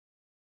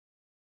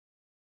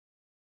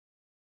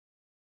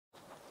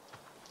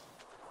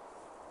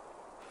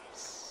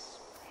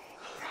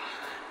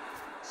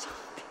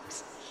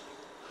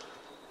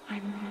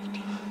I'm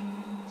 15.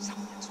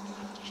 Someone's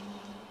watching.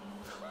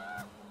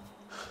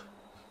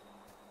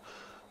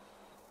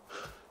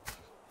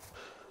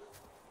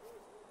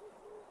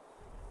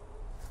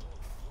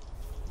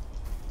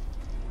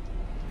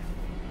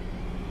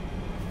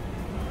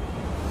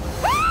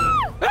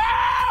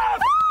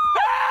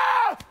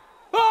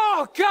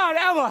 Oh, God,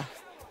 Emma!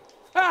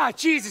 Ah,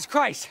 Jesus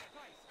Christ!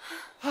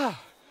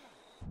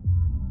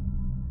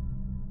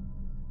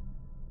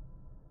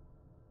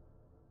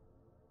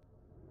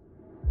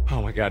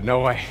 Oh my God,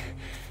 no way.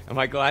 Am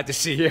I glad to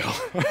see you?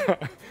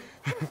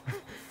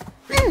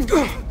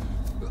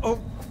 Oh,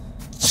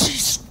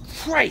 Jesus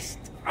Christ!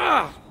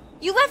 Ah!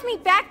 You left me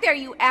back there,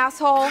 you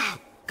asshole! Oh,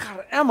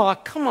 God, Emma,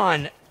 come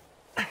on.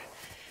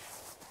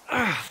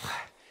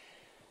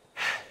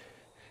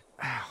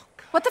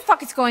 What the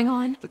fuck is going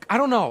on? Look, I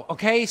don't know,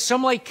 okay?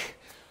 Some, like,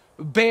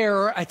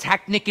 bear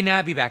attacked Nick and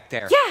Abby back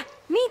there. Yeah,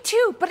 me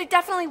too, but it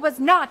definitely was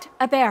not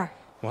a bear.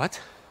 What?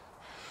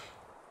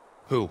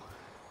 Who?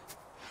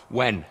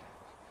 When?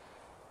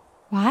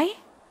 Why?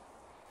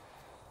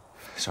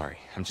 Sorry,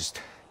 I'm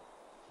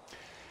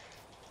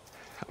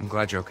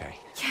glad you're okay.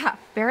 Yeah,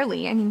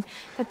 barely. I mean,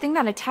 that thing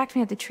that attacked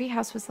me at the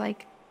treehouse was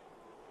like...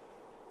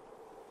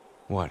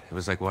 What? It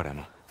was like what,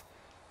 Emma?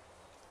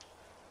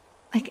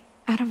 like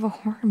out of a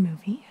horror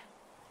movie.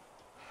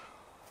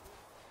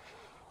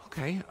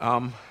 Okay,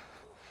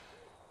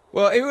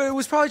 well, it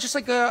was probably just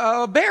like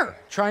a bear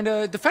trying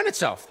to defend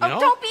itself, you know?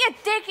 Don't be a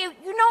dick. You know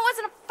it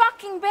wasn't a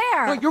fucking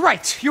bear. No, you're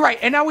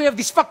right. And now we have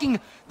these fucking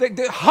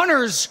the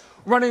hunters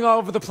running all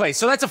over the place,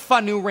 so that's a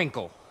fun new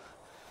wrinkle.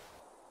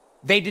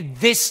 They did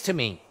this to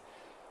me.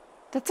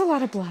 That's a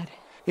lot of blood.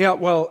 Yeah,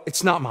 well,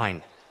 it's not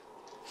mine.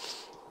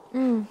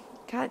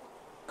 Got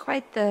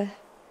quite the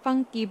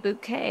funky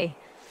bouquet.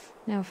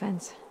 No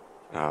offense.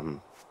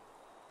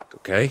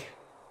 Okay.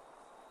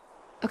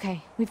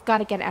 Okay, we've got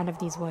to get out of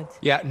these woods.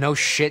 Yeah, no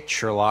shit,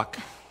 Sherlock.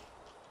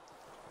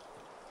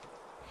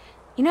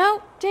 You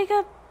know,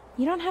 Jacob,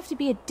 you don't have to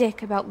be a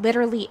dick about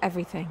literally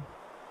everything.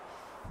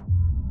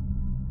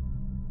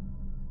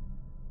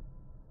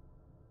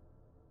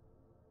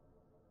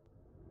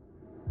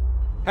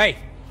 Hey,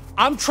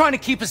 I'm trying to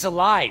keep us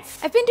alive.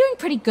 I've been doing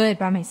pretty good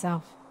by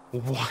myself.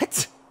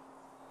 What?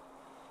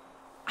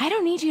 I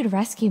don't need you to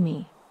rescue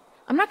me.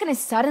 I'm not gonna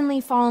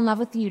suddenly fall in love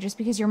with you just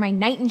because you're my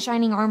knight in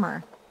shining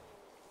armor.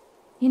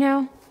 You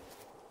know,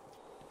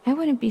 I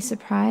wouldn't be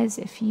surprised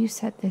if you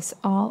set this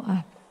all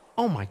up.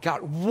 Oh my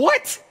God,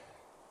 what?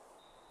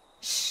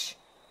 Shh.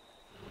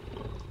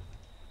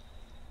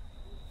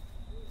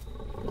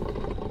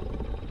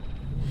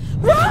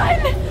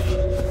 Run!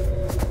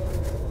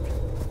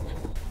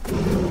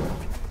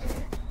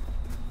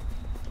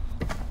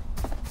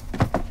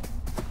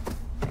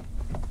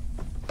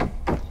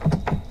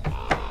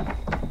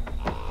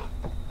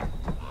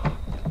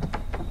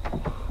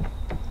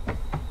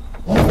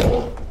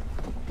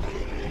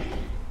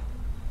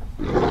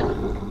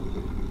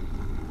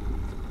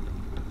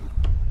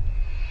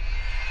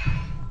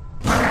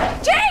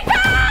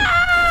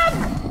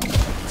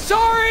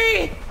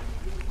 Sorry!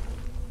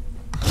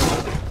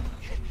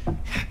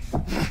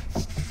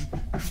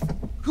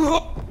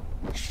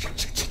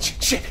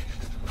 Shit.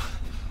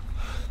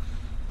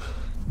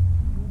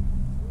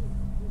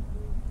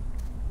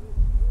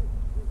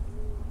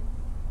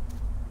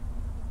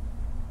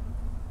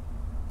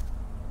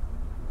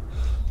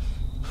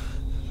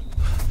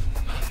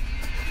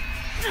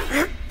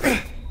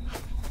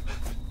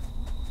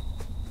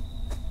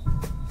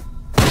 Oh,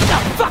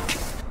 fuck!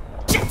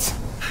 Shit!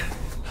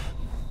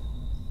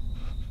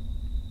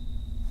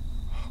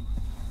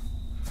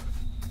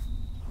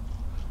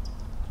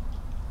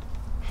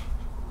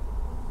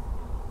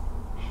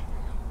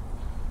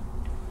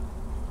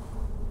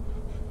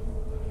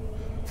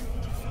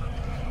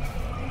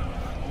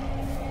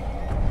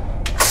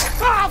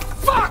 Oh,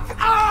 fuck!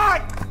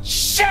 Ah!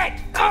 Shit!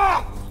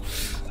 Ah!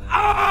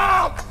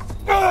 Ah!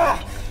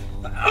 Ah!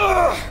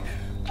 Ah!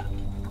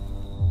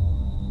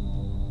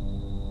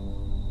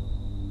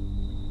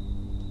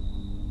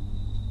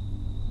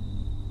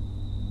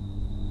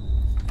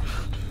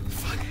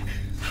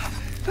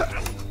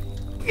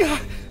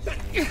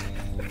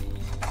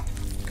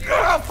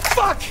 Oh,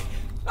 fuck!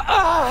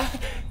 Ah!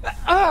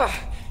 Ah!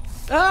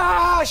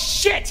 Ah!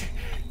 Shit!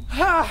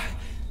 Ah!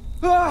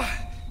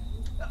 Ah!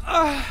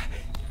 Ah!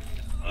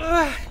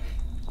 Ah!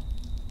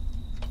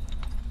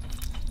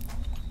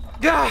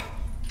 Ah!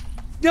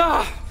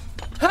 Ah!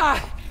 Ah!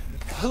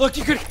 Look,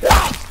 you could...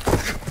 Ah!